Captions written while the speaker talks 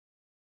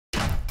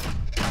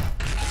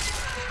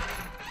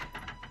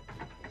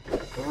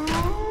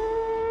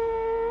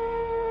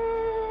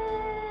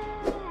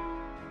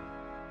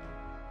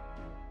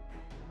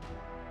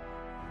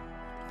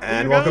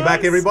And welcome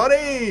back,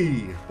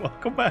 everybody!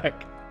 Welcome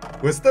back.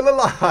 We're still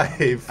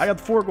alive! I got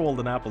 4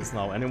 golden apples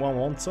now. Anyone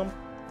want some?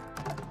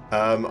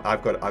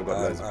 I've got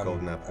loads of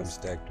golden apples. I'm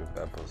stacked with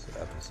apples.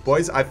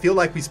 Boys, I feel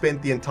like we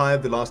spent the entire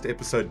of the last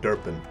episode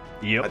derping.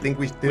 Yep. I think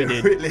we did.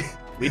 Really.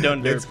 We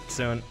done derp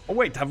soon. Oh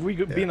wait, have we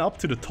been up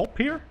to the top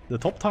here? The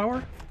top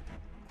tower?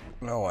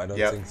 No, I don't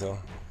think so.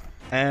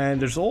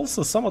 And there's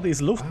also some of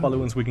these Luft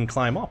balloons we can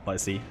climb up, I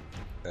see.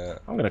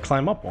 I'm gonna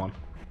climb up one.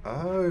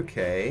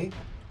 Okay.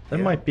 There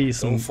might be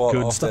some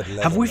good stuff.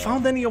 Have we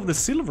found any of the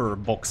silver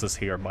boxes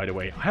here, by the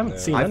way? I haven't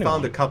seen any. I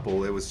found a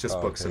couple. It was just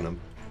books in them.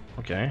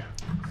 Okay.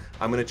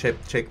 I'm gonna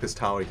check this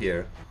tower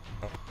here.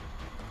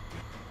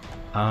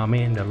 I'm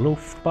in the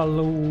Luft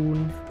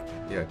balloon.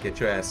 Yeah, get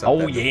your ass up.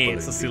 Oh yeah,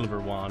 it's a silver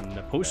one.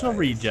 A potion of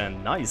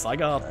regen. Nice. I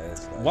got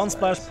 1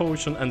 splash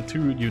potion and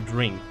 2 you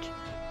drink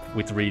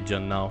with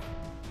regen now.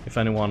 If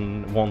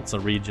anyone wants a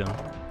regen.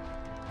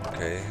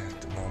 Okay, at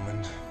the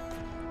moment.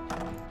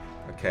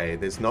 Okay,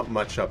 there's not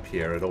much up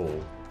here at all,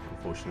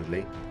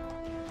 unfortunately.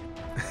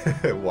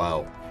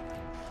 Wow.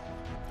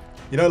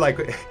 You know, like,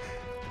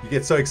 you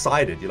get so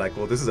excited. You're like,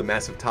 well, this is a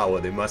massive tower.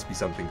 There must be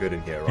something good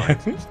in here, right?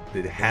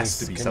 There has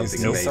to be something amazing.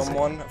 Can you see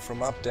someone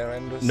from up there,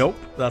 Anders? Nope,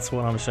 that's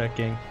what I'm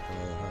checking.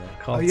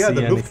 Oh yeah,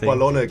 the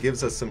Luftballone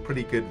gives us some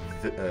pretty good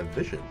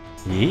vision.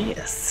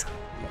 Yes.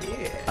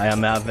 Yeah. I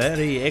am a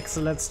very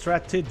excellent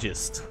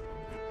strategist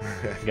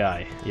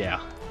guy.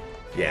 Yeah.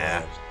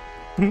 Yeah.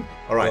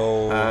 All right.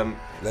 So,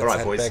 let's all right,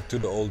 head boys. back to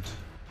the old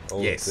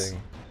thing.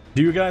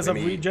 Do you guys have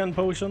regen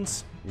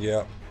potions?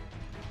 Yeah.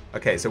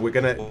 Okay, so we're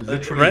gonna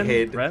literally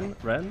head.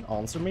 Ren,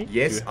 answer me.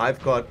 Yes,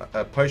 I've got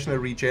a potion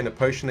of regen, a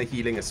potion of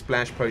healing, a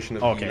splash potion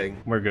of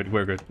healing. We're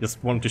good.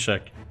 Just wanted to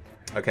check.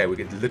 Okay,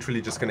 we're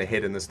literally just gonna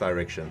head in this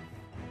direction.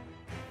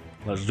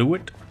 Let's do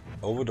it.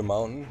 Over the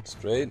mountain,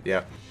 straight.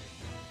 Yeah.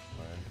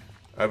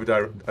 Over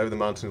the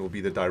mountain will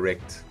be the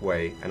direct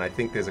way, and I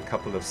think there's a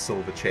couple of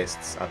silver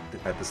chests up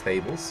at the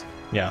stables.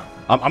 Yeah,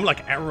 I'm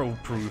like arrow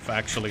proof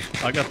actually.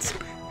 I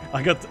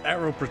got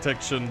arrow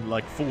protection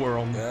like 4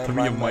 on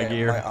 3 of my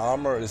gear. My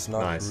armor is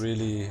not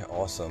really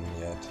awesome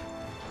yet.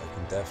 I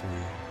can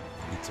definitely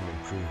need some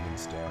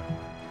improvements there.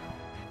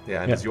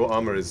 Yeah, and your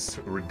armor is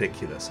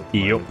ridiculous at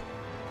the moment.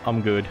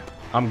 I'm good.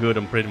 I'm good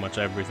on pretty much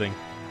everything.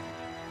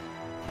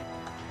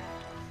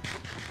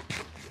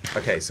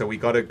 Okay, so we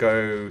gotta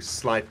go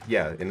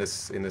in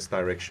this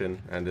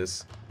direction,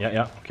 Anders.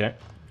 Yeah, okay.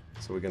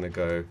 So we're gonna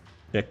go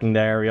checking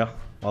the area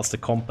whilst the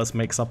compass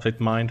makes up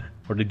its mind,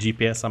 or the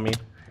GPS, I mean.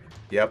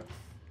 Yep.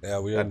 Yeah,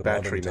 we are in the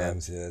battery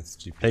times. Yeah, that's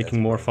GPS.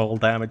 Taking more fall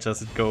damage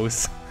as it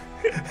goes.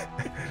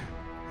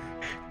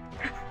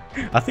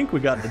 I think we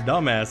got the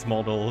dumbass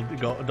model,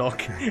 Doc.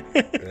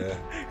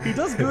 He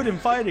does good in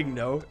fighting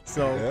though,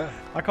 so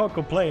I can't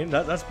complain.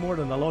 That's more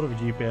than a lot of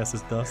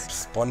GPSs does.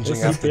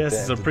 Sponging up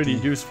GPSs are pretty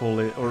useful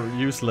or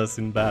useless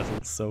in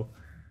battles, so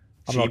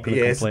I'm not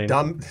gonna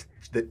complain.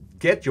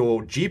 Get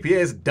your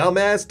GPS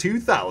dumbass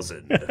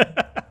 2000.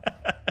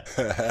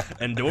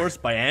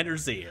 Endorsed by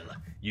AmAnderZEL.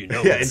 You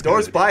know. Yeah,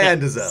 endorsed by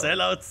AmAnderZEL.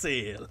 Sell out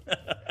sale.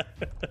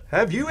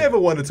 Have you ever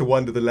wanted to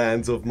wander the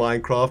lands of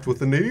Minecraft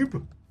with a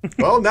noob?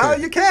 Well, now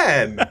you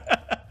can!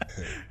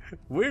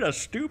 We're a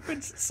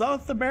stupid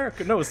South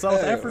African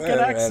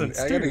accent.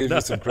 I gotta give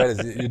you some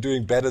credit. You're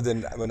doing better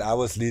than when I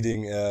was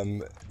leading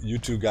you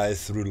two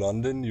guys through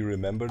London. You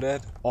remember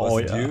that? Oh,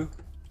 was it you?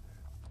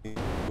 It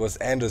was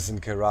Anderson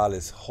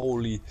Keralis.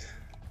 Holy...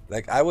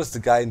 Like, I was the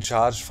guy in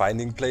charge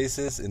finding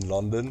places in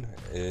London.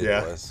 It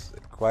was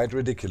quite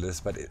ridiculous,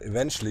 but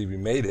eventually we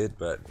made it,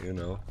 but, you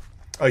know...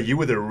 Oh, you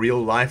were the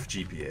real-life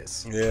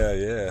GPS.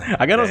 Yeah.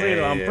 I gotta say,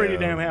 though, I'm pretty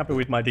damn happy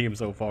with my team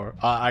so far.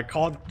 I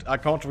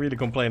can't really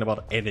complain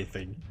about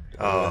anything.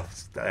 Oh,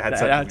 I had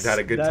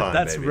a good time,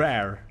 That's baby.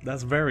 rare.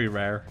 That's very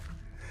rare.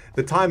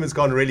 The time has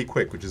gone really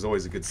quick, which is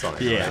always a good sign.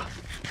 Yeah.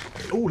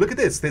 Right? Oh, look at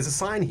this. There's a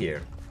sign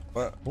here.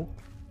 What? Oh.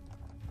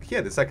 Yeah,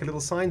 there's like a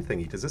little sign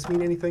thingy. Does this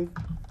mean anything?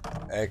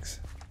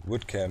 X.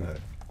 Wood camp.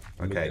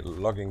 Okay.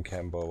 Logging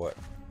camp or what?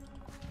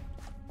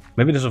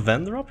 Maybe there's a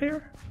vendor up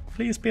here?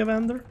 Please be a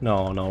vendor?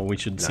 No, we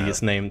should see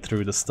his name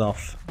through the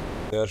stuff.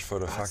 Search for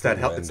the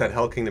fucking it's that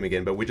Hell Kingdom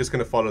again, but we're just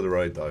gonna follow the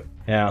road though.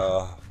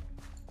 Yeah.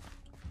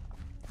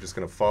 Just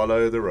gonna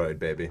follow the road,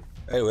 baby.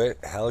 Anyway,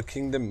 Hell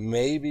Kingdom,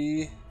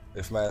 maybe,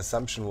 if my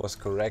assumption was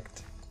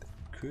correct,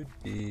 could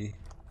be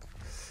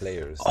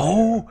players.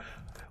 Oh,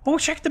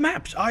 check the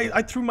maps.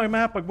 I threw my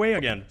map away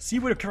again. See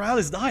where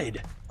Keralis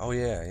died. Oh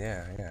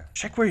yeah.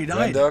 Check where he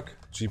died. ReNDoG,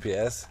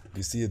 GPS.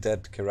 You see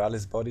that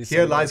Keralis body?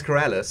 Here lies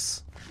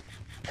Keralis.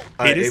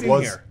 It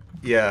was here.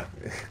 Yeah.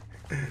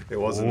 It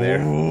wasn't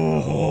there.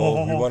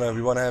 Oh,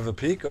 we wanna have a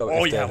peek.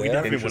 Oh yeah, we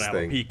definitely wanna have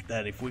a peek.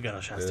 That if we got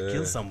a chance to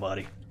kill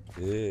somebody.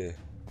 Yeah.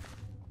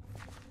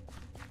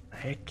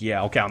 Heck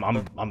yeah. Okay,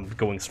 I'm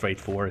going straight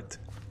for it.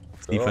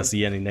 See if I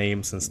see any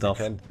names and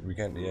stuff. We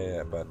can't.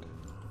 Yeah, but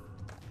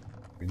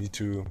we need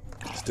to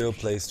still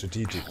play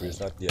strategic.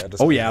 It's not the other.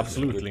 Oh yeah,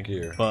 absolutely.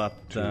 But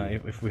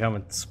if we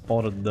haven't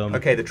spotted them.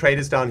 Okay, the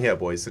trader's down here,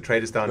 boys. The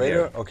trader's down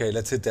here. Okay,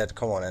 let's hit that.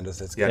 Come on, Anders.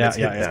 Let's get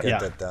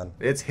that done.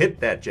 Let's hit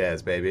that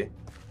jazz, baby.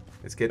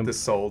 Let's get this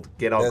sold.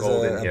 Get our There's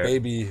gold a in here.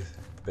 baby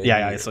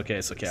yeah, it's okay,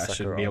 it's okay. I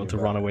should be able to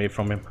run away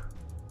from him.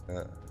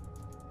 Yeah.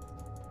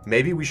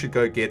 Maybe we should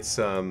go get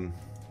some...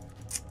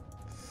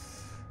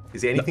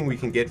 Is there anything we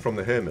can get from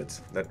the Hermit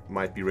that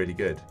might be really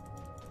good?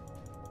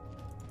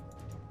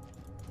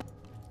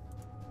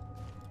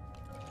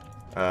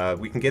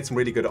 We can get some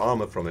really good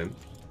armor from him.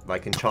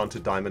 Like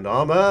enchanted diamond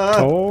armor!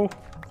 Oh!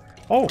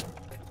 Oh!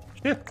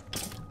 Shit!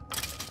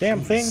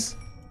 Damn thing!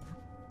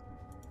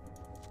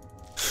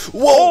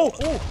 Whoa!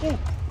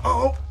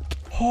 Oh!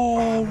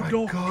 Oh my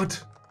no. god!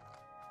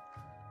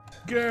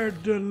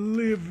 Scared the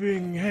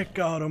living heck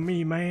out of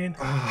me, man.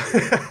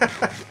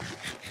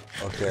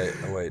 Okay,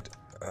 wait.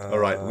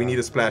 Alright, we need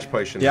a splash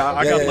potion. Yeah,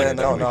 I got like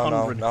no,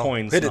 300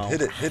 coins Hit now.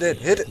 it,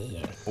 hit it.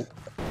 Oh.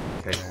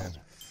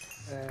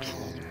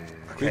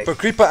 Okay.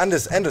 Creeper,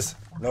 Anders.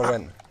 No,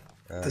 Ren.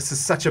 This is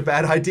such a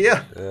bad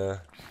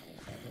idea.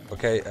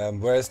 Okay,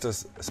 where is the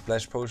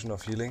splash potion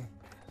of healing?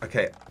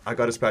 Okay, I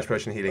got a splash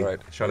potion healing.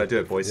 Alright. Shall I do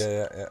it, boys?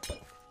 Yeah.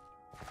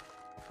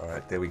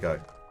 Alright, there we go.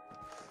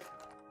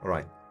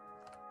 Alright.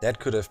 That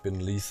could have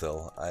been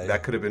lethal.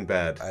 That could have been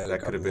bad.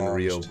 That could have been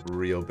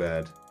real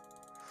bad.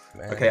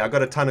 Man. Okay, I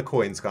got a ton of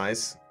coins,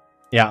 guys.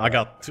 Yeah, I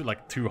got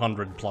like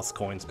 200 plus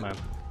coins, man.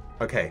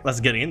 Okay. Let's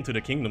get into the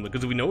kingdom,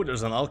 because we know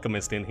there's an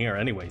alchemist in here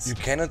anyways. You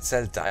cannot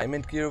sell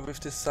diamond gear with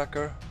this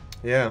sucker?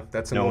 Yeah,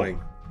 that's annoying.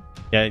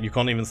 Yeah, you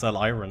can't even sell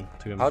iron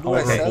to him. How do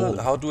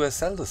I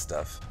sell the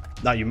stuff?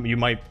 No, you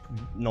might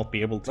not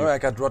be able to. No, I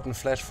got rotten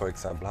flesh, for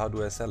example. How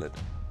do I sell it?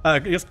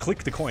 Just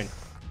click the coin.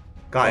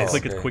 Guys,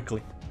 click it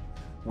quickly.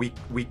 We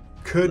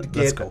could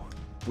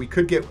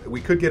get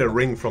we could get a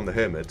ring from the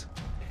Hermit.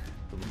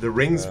 The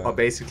rings are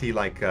basically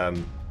like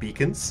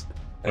beacons.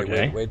 Hey,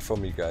 Okay. wait for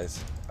me,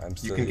 guys.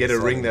 You can get a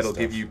ring that'll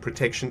give you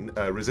protection,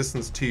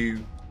 resistance to,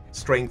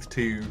 strength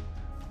to.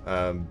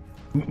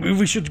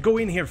 We should go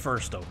in here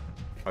first, though.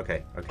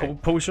 Okay.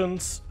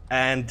 Potions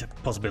and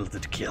possibility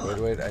to kill.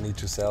 Wait, I need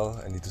to still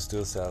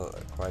sell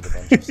quite a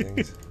bunch of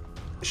things.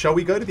 Shall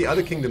we go to the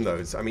other kingdom,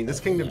 though? I mean, this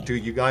kingdom. Do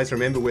you guys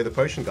remember where the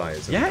potion guy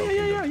is? Yeah.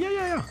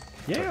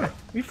 Okay.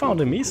 We found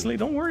him easily.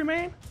 Don't worry,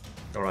 man.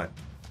 All right.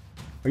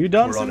 Are you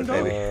done, We're on it,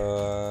 Dog? baby.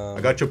 I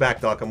got your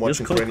back, Doc. I'm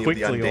watching Just for click any of the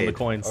quickly on the undead.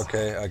 coins.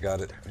 Okay, I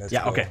got it. Let's go.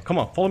 Okay. Come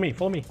on. Follow me.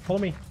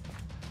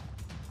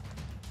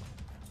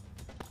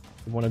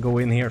 We want to go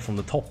in here from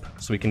the top,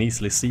 so we can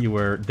easily see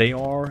where they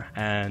are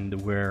and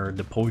where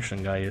the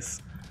potion guy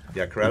is.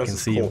 Yeah,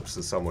 Kratos' corpse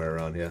is somewhere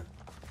around here.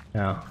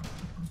 Yeah.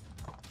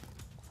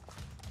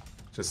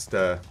 Just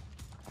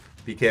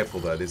be careful,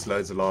 though. There's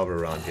loads of lava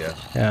around here.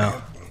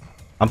 Yeah.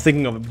 I'm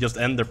thinking of just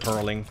ender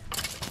pearling.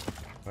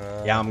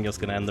 Yeah, I'm just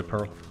gonna ender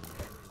pearl.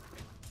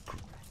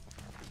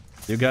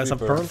 You guys have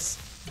pearls?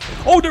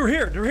 Oh, they're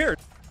here!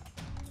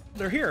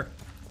 They're here,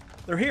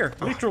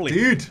 literally.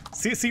 Dude!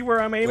 See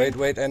where I'm aiming?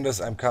 Wait, Anders,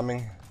 I'm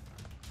coming.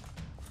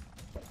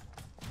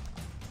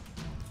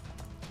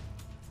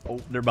 Oh,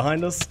 they're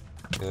behind us.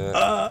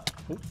 Yeah.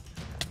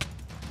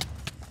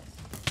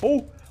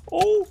 Oh!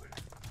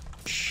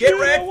 Get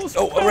wrecked!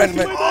 Oh, Ren.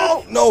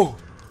 Oh, no!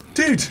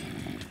 Dude!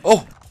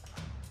 Oh!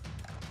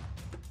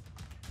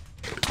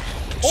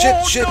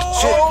 Oh, Shit!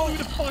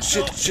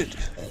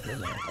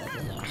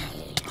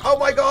 Oh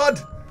my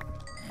god!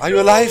 Are you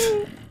alive?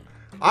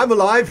 I'm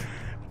alive!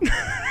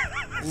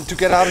 I need to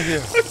get out of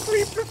here.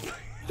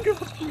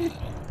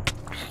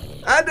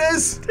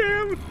 Anders!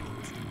 Damn!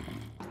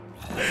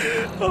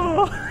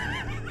 Oh.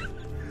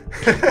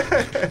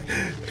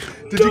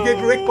 Did you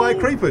get wrecked by a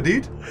creeper,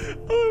 dude?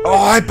 Oh,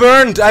 I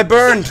burned!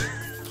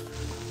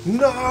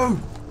 No!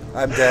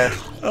 I'm dead.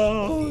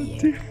 Oh,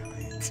 dude.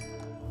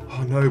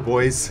 Oh no,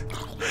 boys.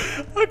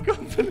 I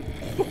got it.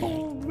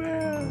 Oh,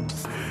 man.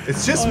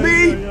 It's just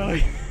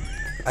me!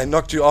 I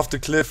knocked you off the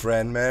cliff,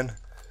 Ren, man.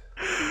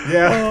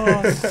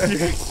 Yeah.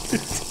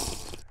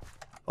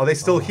 Are they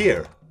still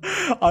here?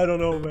 I don't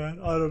know, man.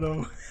 I don't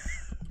know.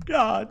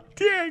 God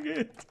dang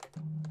it.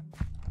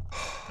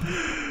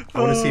 I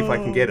want to see if I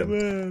can get him.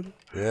 Man.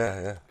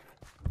 Yeah.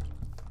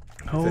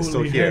 They're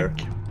still here.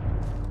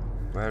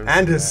 Where is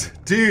Anders,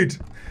 dude!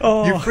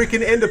 Oh. You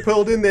freaking ender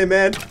pearled in there,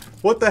 man!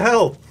 What the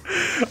hell?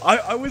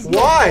 I was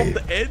knocked off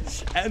the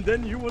edge, and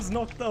then you was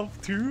knocked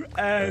off too,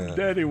 and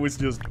then it was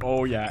just,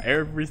 oh yeah,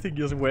 everything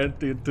just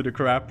went into the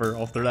crapper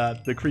after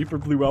that. The creeper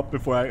blew up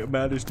before I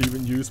managed to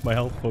even use my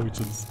health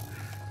potions.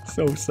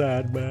 So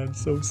sad, man,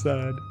 so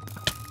sad.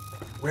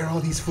 Where are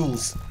these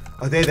fools?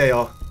 Oh, there they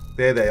are.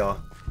 There they are.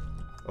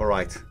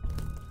 Alright.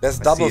 There's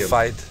double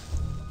fight.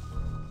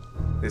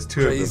 There's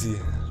two Crazy. of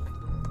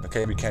them.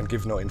 Okay, we can't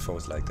give no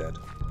infos like that.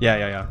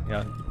 Yeah.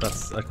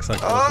 That's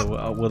exactly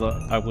what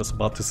I was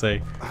about to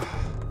say.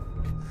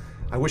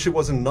 I wish it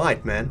wasn't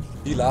night, man.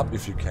 Heal up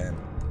if you can.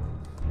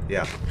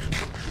 Yeah.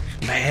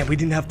 Man, we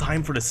didn't have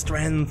time for the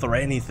strength or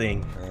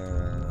anything.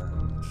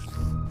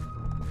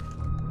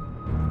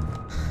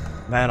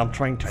 Man, I'm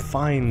trying to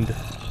find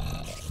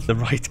the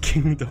right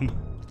kingdom.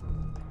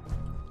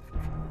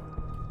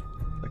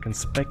 I can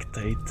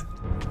spectate.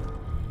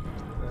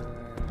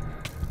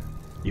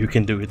 You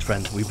can do it,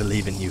 friend. We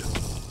believe in you.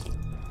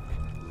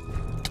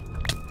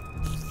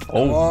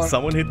 Oh,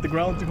 someone hit the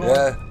ground too hard.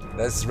 Yeah,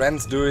 that's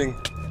Ren's doing.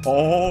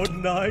 Oh,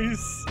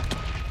 nice.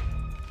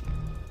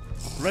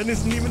 Ren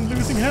isn't even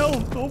losing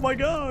health. Oh my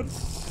god.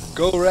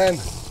 Go, Ren.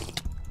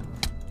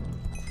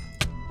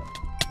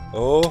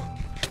 Oh.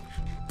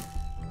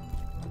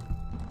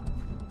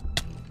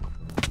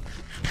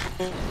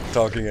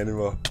 Talking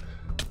anymore.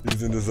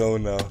 He's in the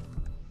zone now.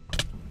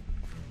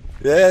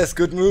 Yes,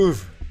 good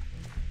move.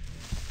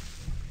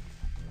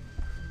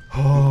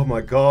 Oh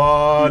my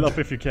god. Heal up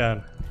if you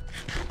can.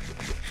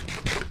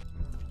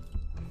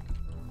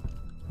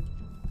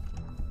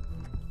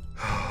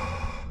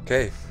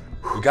 Okay,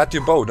 you got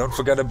your bow. Don't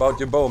forget about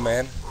your bow,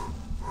 man.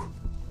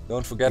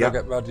 Don't forget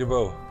about your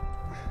bow.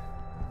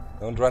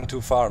 Don't run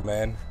too far,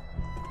 man.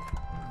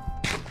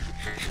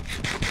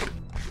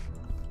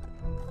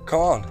 Come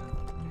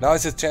on. Now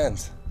is your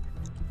chance.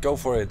 Go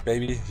for it,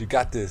 baby. You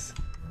got this.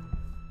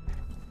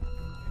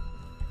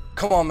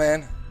 Come on,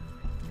 man.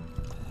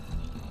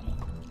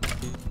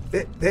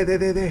 There.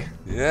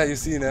 Yeah, you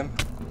seen him.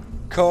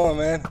 Come on,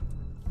 man.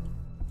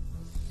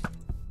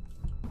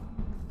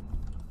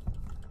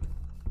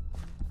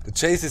 The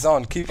chase is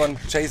on. Keep on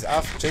chase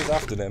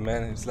after them,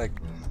 man. It's like,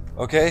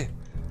 okay.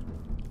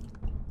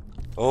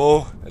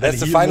 Oh,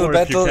 that's the final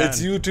battle.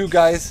 It's you two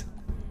guys.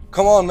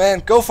 Come on, man.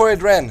 Go for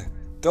it, Ren.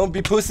 Don't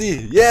be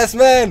pussy. Yes,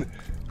 man.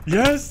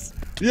 Yes.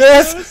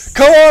 Yes.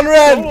 Come on,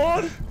 Ren. Come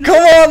on. Come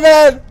on,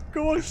 man.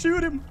 Go on,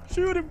 shoot him.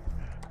 Shoot him.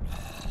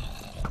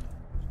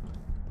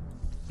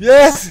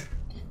 Yes.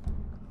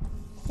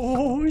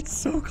 Oh, it's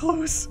so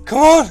close. Come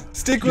on.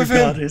 Stick with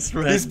him. This,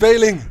 Ren. He's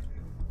bailing.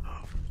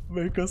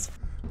 Make us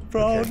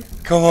proud. Okay.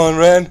 Come on,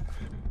 Ren.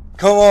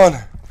 Come on.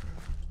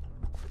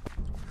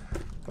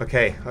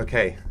 Okay.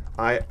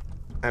 I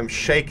am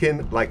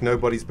shaking like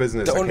nobody's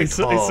business. It's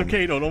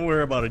okay, don't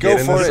worry about it. Go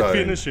for it.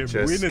 Finish him.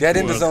 Just Get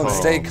in the zone. calm.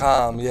 Stay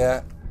calm.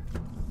 Yeah.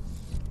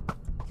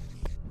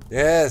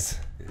 Yes.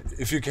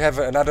 If you have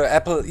another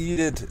apple, eat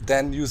it.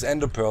 Then use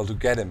Ender Pearl to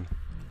get him.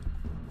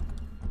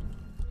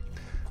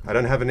 I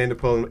don't have an ender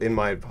pearl in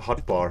my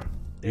hotbar.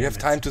 You have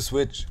time to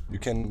switch. You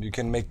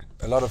can make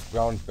a lot of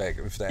ground back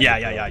with that.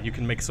 Yeah. You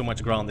can make so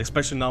much ground,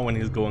 especially now when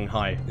he's going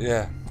high.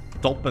 Yeah.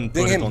 Stop and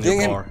Ding put it him, on ding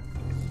your him. bar.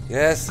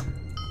 Yes.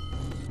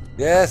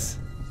 Yes.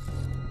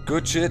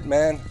 Good shit,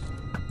 man.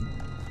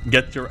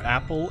 Get your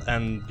apple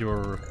and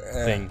your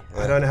thing.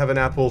 I don't have an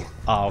apple.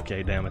 Ah,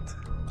 okay, damn it.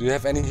 Do you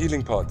have any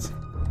healing pots?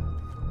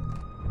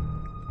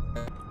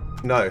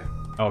 No.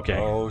 Okay.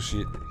 Oh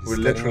shit. We're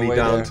literally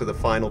down to the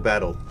final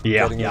battle.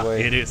 Yeah, getting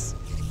away. it is.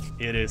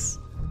 It is.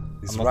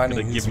 He's I'm not running,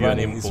 gonna he's give you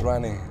any running, he's info.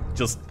 running.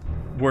 Just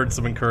words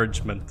of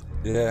encouragement.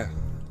 Yeah.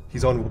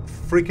 He's on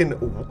freaking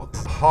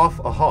half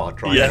a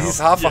heart right Yeah, now. he's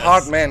half a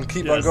heart, man.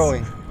 Keep on Yes.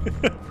 going.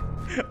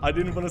 I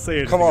didn't want to say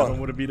it. Come I on. don't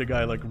want to be the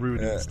guy like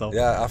rude and stuff.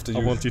 Yeah, after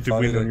you I want you to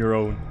found win it. on your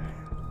own.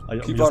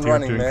 I'm Keep just on here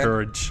running, to man.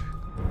 encourage.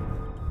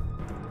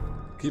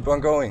 Keep on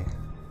going.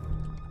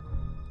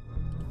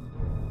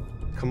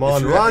 Come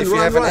on, If you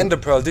have run. an Ender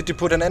Pearl, did you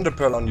put an Ender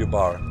Pearl on your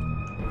bar?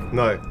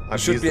 No, You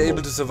should be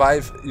able to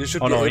survive. You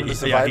should be able to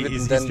survive it and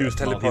he's then used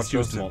them all. teleport He's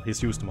used them all. closer.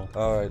 He's used them all.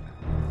 Alright.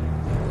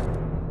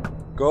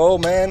 Go,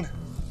 man.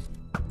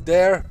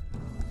 There.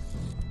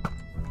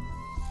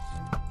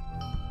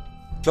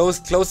 Close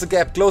the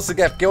gap, close the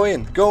gap. Go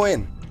in, go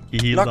in. He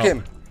healed Knock up.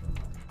 him.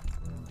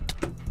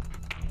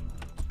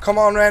 Come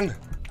on, Ren.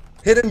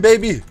 Hit him,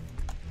 baby.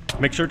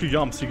 Make sure to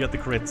jump so you get the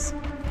crits.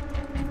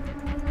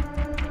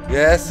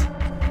 Yes.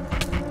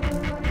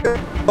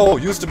 Oh,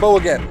 use the bow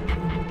again.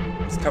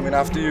 It's coming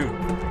after you.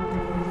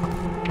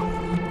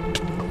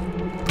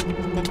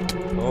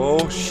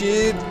 Oh,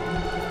 shit.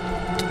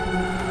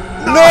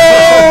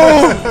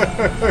 No!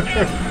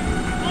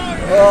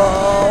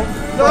 Oh,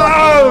 No!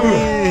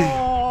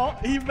 Oh,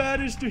 he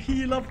managed to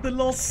heal up the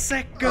last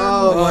second.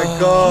 Oh my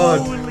god.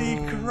 Holy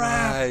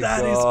crap, my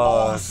that is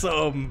God.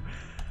 awesome.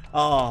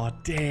 Oh,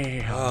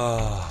 damn.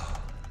 Oh.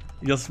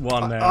 Just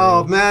one Oh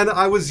arrow. man,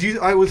 I was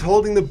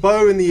holding the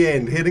bow in the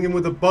end, hitting him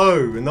with a bow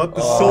and not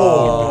the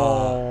sword.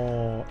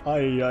 Oh,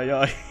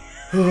 ay.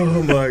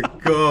 Oh my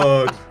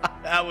god.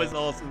 That was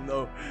awesome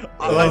though.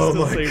 Oh I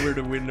still my say we're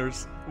the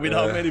winners. With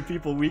how many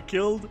people we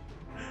killed,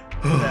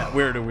 yeah,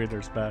 we're the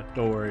winners, man.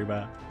 Don't worry,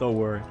 man. Don't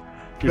worry.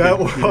 That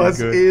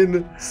was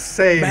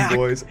insane, Man,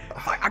 boys.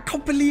 I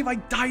can't believe I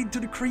died to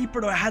the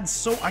creeper though.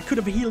 I could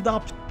have healed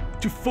up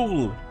to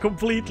full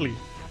completely.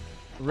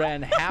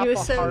 Ren, half You a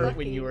were so heart lucky.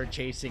 when you were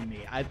chasing me.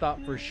 I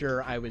thought for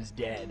sure I was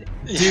dead.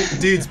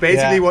 Dudes,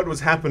 basically what was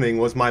happening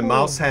was my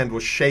mouse hand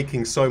was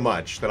shaking so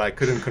much that I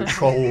couldn't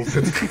control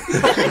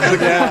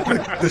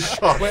the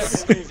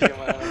shots.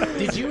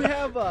 Did you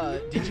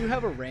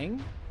have a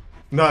ring?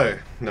 No.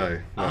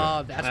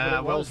 Oh, that's what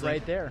it well, was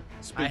right there.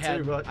 Speed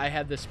 2, but- I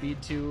had the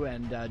speed 2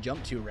 and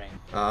jump 2 ring,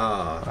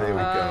 Ah, there we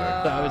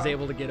go. so I was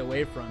able to get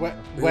away from you.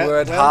 We were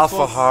at half a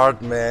was-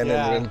 heart, man,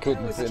 Yeah. and Ren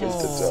couldn't finish the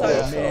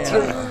Oh, job.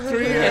 man.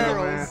 Three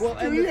arrows. Well,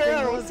 and the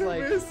thing was,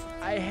 like,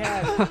 I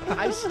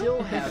I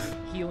still have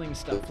healing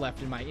stuff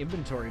left in my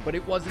inventory, but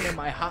it wasn't in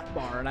my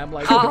hotbar, and I'm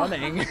like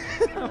running.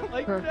 I'm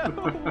like,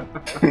 no.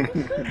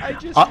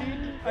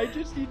 I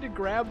just need to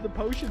grab the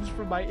potions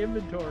from my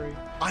inventory.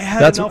 I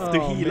had enough to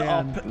heal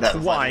up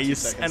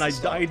twice, and I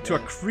died to a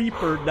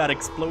creeper that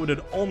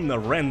exploded on the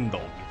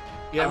ReNDoG.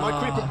 Yeah, my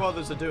creeper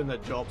brothers are doing their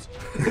jobs.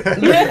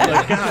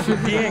 Yeah. God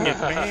dang it,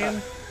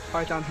 man.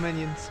 Fight down to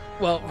minions.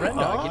 Well,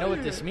 ReNDoG, you know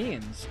what this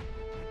means?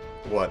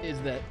 What? Is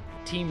that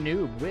Team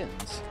Noob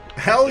wins.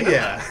 Hell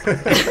yeah!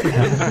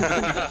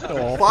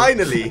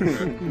 Finally!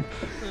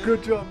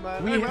 Good job,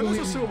 man. We've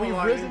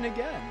risen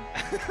again.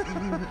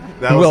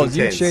 That was Will, intense.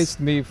 you chased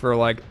me for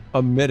like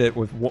a minute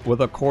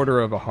with a quarter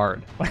of a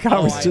heart. Like I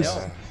was just,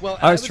 well,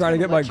 I was trying to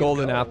gonna get my let you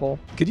golden go. apple.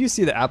 Could you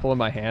see the apple in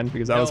my hand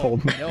because I was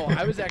holding? No,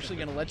 I was actually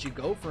gonna let you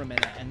go for a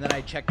minute, and then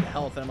I checked the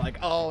health, and I'm like,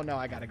 oh no,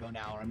 I gotta go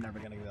now, or I'm never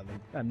gonna get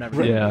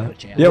a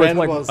chance. Yeah, with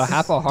like a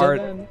half a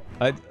heart.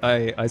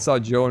 I saw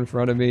Joe in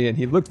front of me, and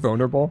he looked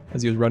vulnerable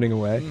as he was running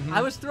away.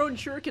 I was throwing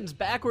shurikens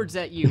backwards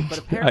at you, but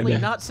apparently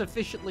not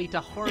sufficiently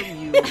to harm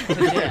you to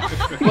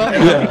death. Well,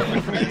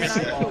 and then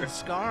I killed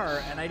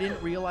Scar, and I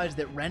didn't realize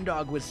that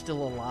ReNDoG was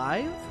still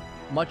alive,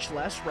 much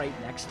less right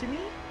next to me.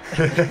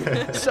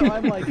 So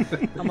I'm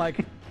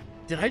like,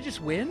 did I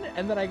just win?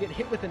 And then I get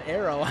hit with an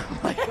arrow.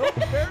 I'm like, oh,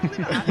 apparently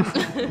not.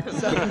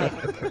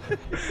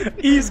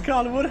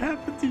 Iskall, what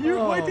happened to you?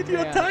 Why did you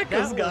attack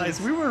us, guys?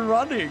 We were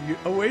running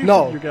away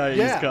from you guys,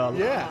 Iskall.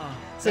 Yeah.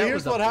 So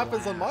here's what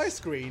happens on my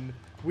screen.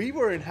 We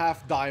were in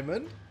half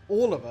diamond,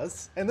 all of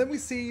us, and then we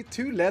see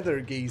two leather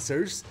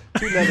geezers,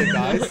 two leather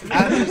guys,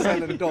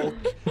 AmAnderZEL and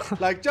Docm,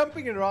 like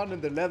jumping around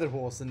in the leather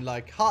horse and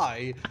like,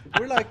 hi.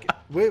 We're like,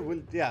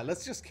 yeah,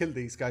 let's just kill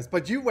these guys.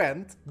 But you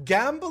went,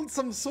 gambled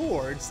some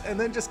swords, and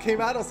then just came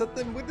at us at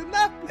them with a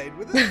nap blade,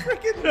 with a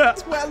freaking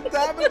 12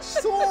 damage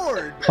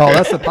sword. Oh,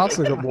 that's the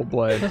popsicle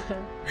blade.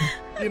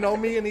 You know,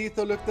 me and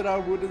Etho looked at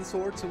our wooden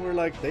swords and we're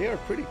like, they are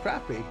pretty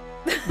crappy.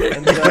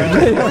 And,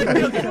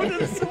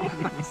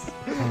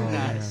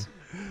 Nice.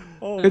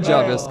 Good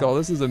job, Iskall.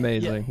 This is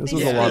amazing. This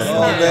was a lot of Oh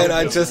fun. man,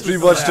 I just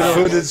rewatched the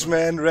footage,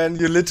 man. Ren,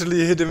 you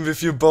literally hit him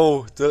with your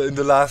bow in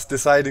the last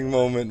deciding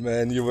moment,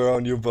 man. You were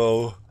on your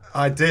bow.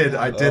 I did.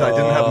 I didn't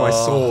have my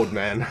sword,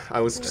 man. I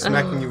was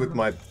smacking you with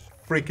my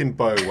freaking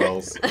bow,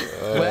 Wells.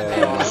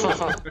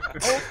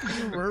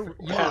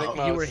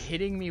 You were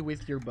hitting me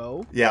with your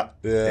bow? Yeah.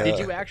 Did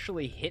you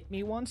actually hit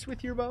me once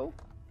with your bow?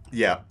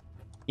 Yeah.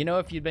 You know,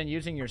 if you'd been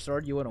using your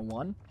sword, you would have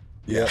won.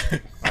 Yeah.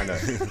 I know.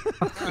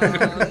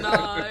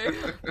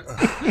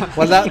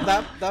 Well,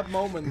 that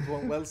moment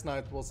when Wells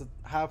Knight was at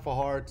half a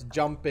heart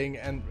jumping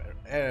and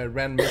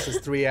Ren misses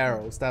 3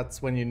 arrows,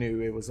 that's when you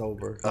knew it was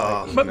over.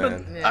 Oh, But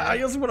man. I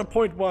just want to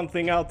point one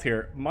thing out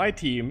here. My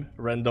team,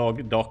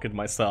 ReNDoG, Doc, and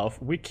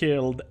myself, we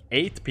killed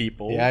 8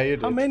 people. Yeah, you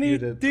did. How many You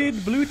did.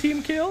 did blue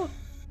team kill?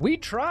 We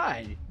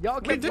tried.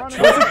 Y'all kept running.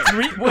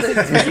 Was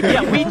it 3?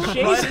 Yeah, we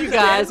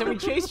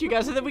chased you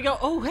guys, and then we go,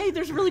 oh, hey,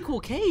 there's a really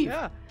cool cave.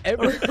 Yeah.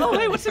 Oh,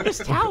 hey, what's in this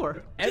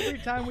tower? Every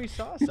time we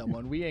saw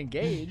someone, we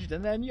engaged,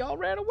 and then y'all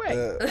ran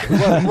away.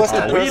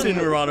 We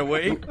didn't run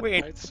away.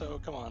 Wait. Right, so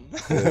come on.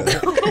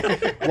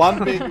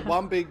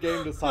 One big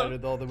game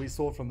decided though that we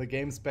saw from the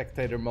game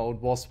spectator mode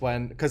was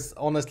when, because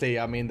honestly,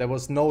 I mean, there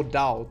was no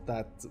doubt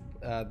that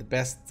the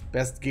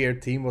best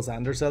geared team was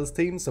AmAnderZEL's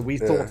team, so we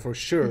thought for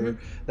sure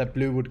that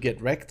Blue would get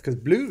wrecked, because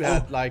Blue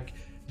had like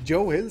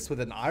Joe Hills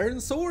with an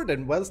iron sword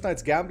and Wells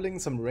Knight's gambling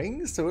some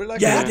rings, so we're like,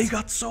 Yeah, they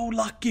got so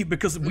lucky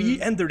because we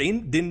entered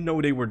in, didn't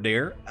know they were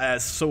there,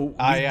 so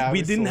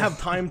we didn't have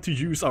time to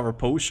use our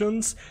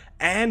potions,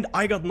 and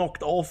I got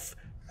knocked off.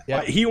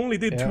 He only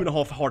did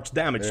 2.5 hearts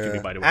damage to me,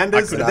 by the way. And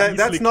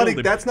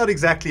that's not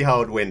exactly how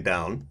it went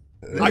down.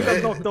 I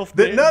got knocked off.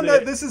 No,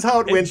 this is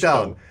how it went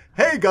down.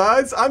 Hey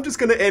guys, I'm just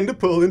gonna end a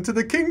pull into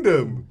the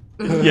kingdom.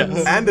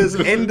 Yes. Anders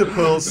end a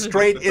pull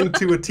straight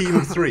into a team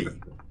of 3.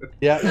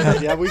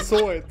 Yeah, we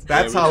saw it.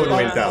 That's how it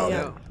went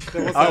down.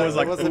 I was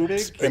like,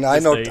 oops. And I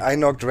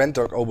knocked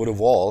ReNDoG over the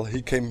wall.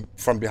 He came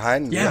from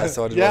behind me. I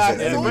thought it was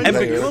an enemy And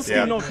player. because he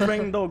knocked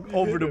ReNDoG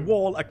over the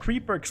wall, a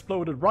creeper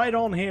exploded right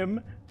on him.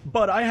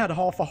 But I had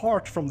half a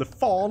heart from the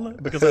fall,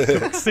 because I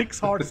took 6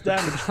 hearts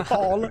damage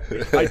fall.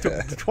 I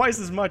took twice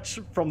as much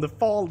from the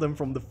fall than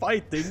from the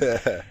fighting.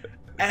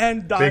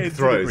 And died Big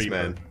throws, to the creeper.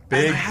 man.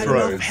 Big and I had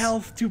throws. enough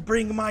health to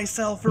bring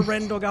myself a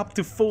ReNDoG up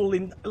to full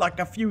in like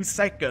a few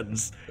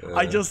seconds.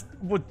 I just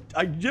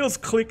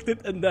clicked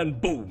it and then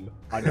boom,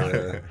 I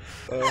died.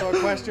 So a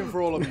question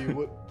for all of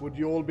you: would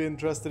you all be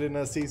interested in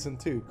a season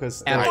 2?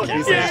 Because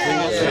Amazing.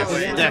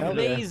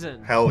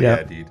 Hell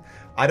yeah, dude.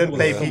 I don't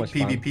play so much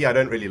PvP. I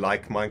don't really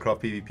like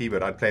Minecraft PvP,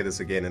 but I'd play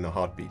this again in a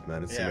heartbeat,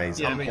 man. It's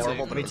amazing. I'm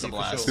horrible, but it's a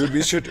blast. Dude,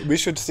 we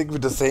should stick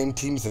with the same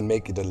teams and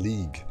make it a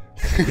league.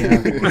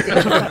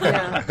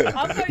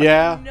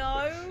 Yeah.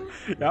 No.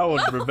 That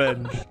was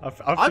revenge.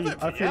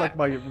 I feel like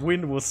my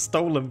win was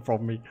stolen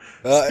from me.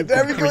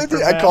 Very good.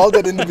 I called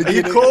it in the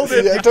beginning. You called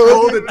it. Yeah, You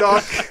called it,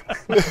 Doc.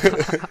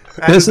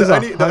 This is the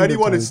only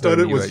one who 100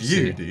 started times was better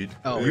you, UFC. dude.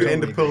 Oh, You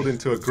end up pulled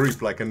into a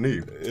group like a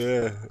noob.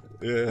 Yeah.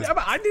 Yeah,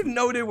 but I didn't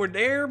know they were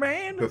there,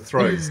 man. The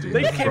throws, dude.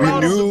 They came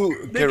out of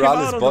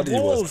the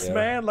walls, there.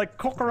 man, like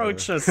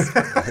cockroaches.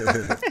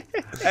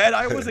 And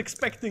I was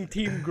expecting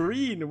Team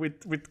Green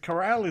with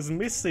Keralis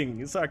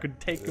missing, so I could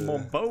take them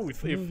on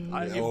both if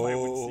I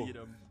would see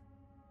them.